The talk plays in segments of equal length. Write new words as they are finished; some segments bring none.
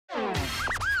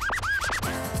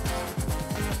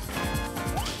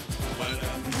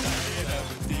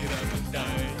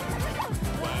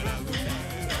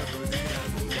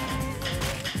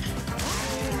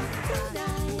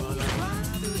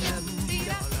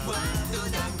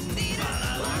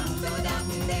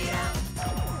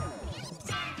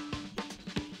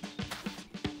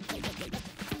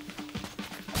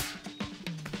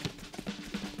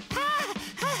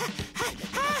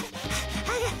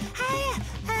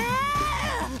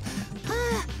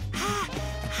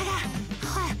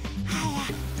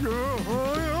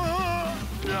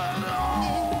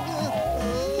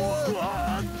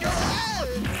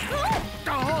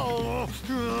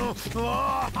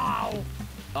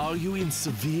Are you in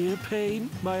severe pain,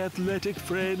 my athletic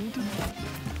friend?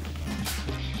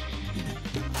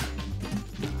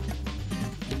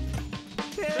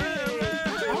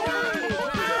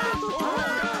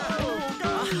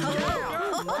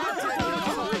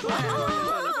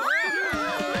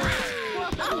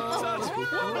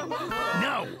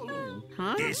 No!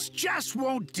 This just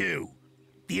won't do.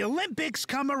 The Olympics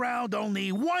come around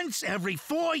only once every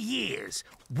 4 years.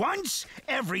 Once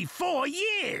every 4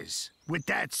 years! With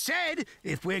that said,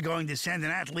 if we're going to send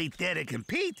an athlete there to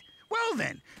compete, well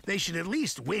then, they should at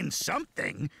least win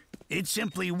something. It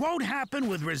simply won't happen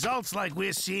with results like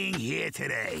we're seeing here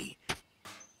today.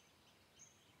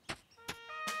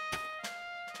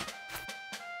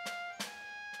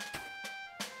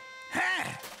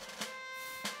 Ha!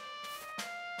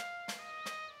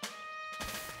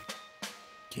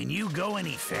 Can you go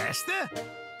any faster?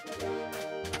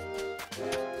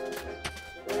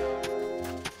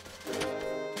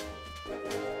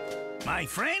 My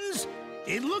friends,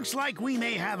 it looks like we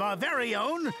may have our very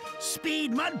own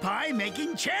speed mud pie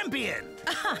making champion.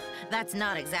 That's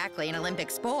not exactly an Olympic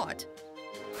sport.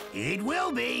 It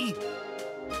will be.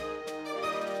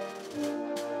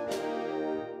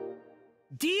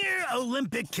 Dear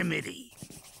Olympic Committee,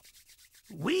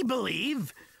 we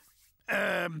believe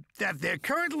that there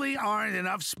currently aren't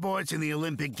enough sports in the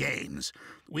Olympic Games.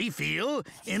 We feel,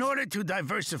 in order to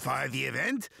diversify the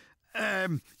event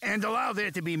and allow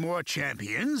there to be more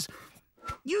champions,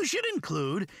 you should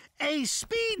include a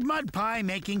speed mud pie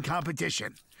making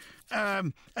competition.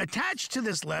 Attached to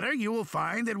this letter, you will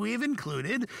find that we have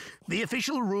included the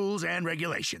official rules and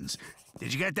regulations.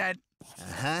 Did you get that?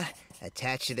 Uh-huh.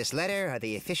 Attached to this letter are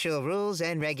the official rules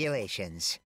and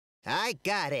regulations. I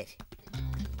got it.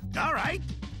 All right,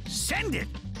 send it.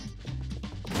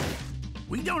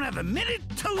 We don't have a minute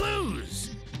to lose.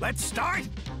 Let's start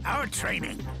our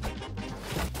training.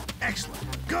 Excellent.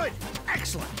 Good.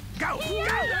 Excellent. Go. Go.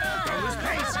 Don't lose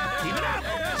pace. Keep it up.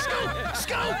 Scoop.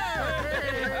 Scoop.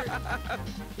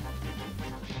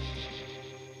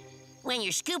 When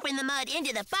you're scooping the mud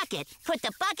into the bucket, put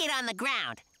the bucket on the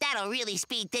ground. That'll really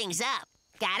speed things up.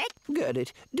 Got it? Got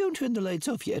it. Don't turn the lights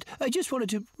off yet. I just wanted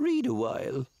to read a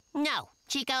while. No.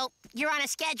 Chico, you're on a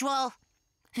schedule.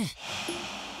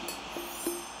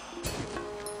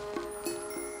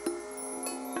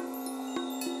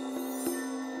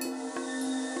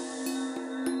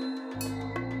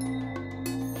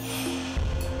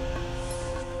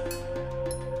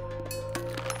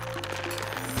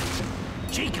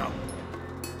 Chico!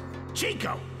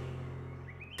 Chico!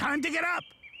 Time to get up!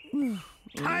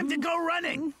 Time to go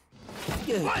running!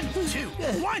 1, 2,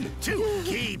 1, 2.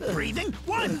 Keep breathing.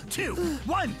 1, 2,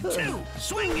 1, 2.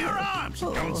 Swing your arms.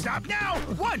 Don't stop now.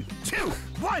 1, 2,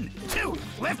 1, 2.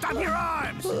 Lift up your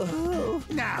arms.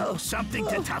 Now, something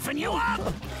to toughen you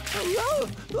up.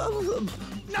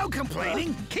 No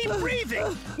complaining. Keep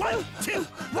breathing. 1, 2,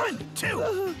 1,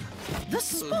 2. The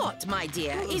sport, my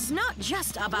dear, is not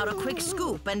just about a quick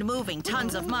scoop and moving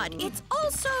tons of mud. It's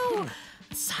also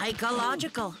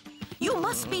psychological. You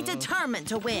must be determined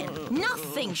to win.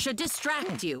 Nothing should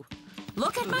distract you.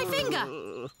 Look at my finger.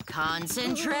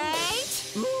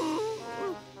 Concentrate.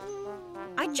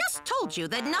 I just told you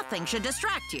that nothing should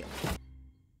distract you.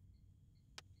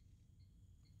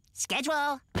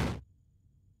 Schedule.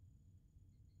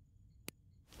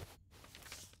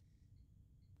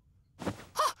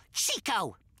 Oh,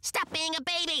 Chico! Stop being a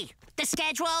baby. The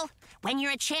schedule. When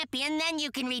you're a champion, then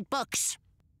you can read books.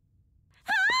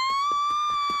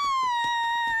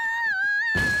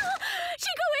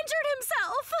 Chico injured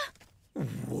himself!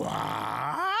 What?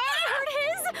 He hurt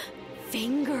his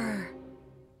finger.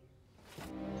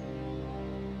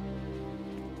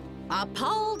 A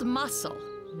pulled muscle.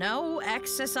 No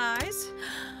exercise.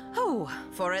 Oh,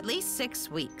 for at least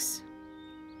 6 weeks.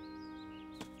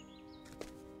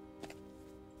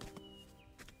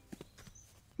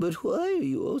 But why are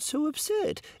you all so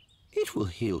upset? It will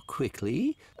heal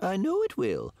quickly. I know it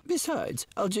will. Besides,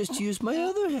 I'll just use my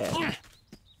other hand.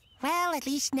 Well, at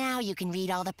least now you can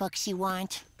read all the books you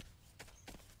want.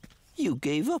 You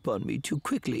gave up on me too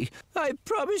quickly. I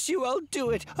promise you I'll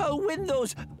do it. I'll win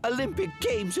those Olympic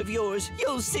Games of yours.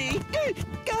 You'll see.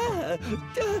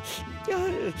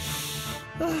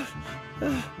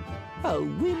 I'll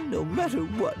win no matter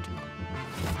what.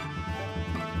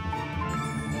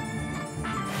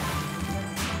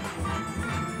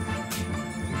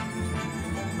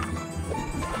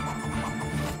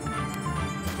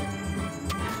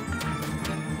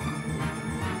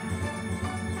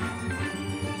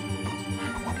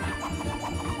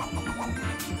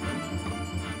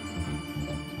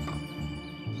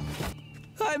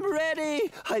 I'm ready!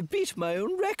 I beat my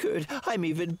own record. I'm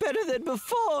even better than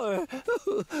before.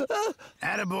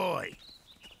 Attaboy.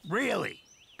 Really.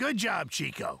 Good job,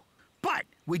 Chico. But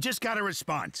we just got a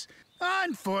response.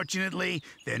 Unfortunately,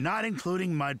 they're not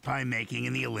including mud pie making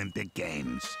in the Olympic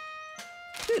Games.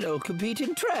 Then I'll compete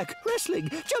in track, wrestling,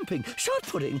 jumping, shot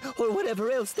putting, or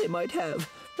whatever else they might have.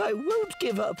 I won't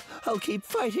give up. I'll keep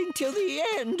fighting till the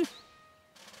end.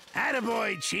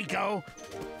 Attaboy, Chico.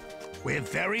 We're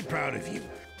very proud of you.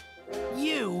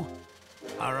 You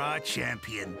are our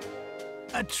champion.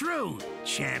 A true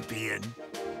champion.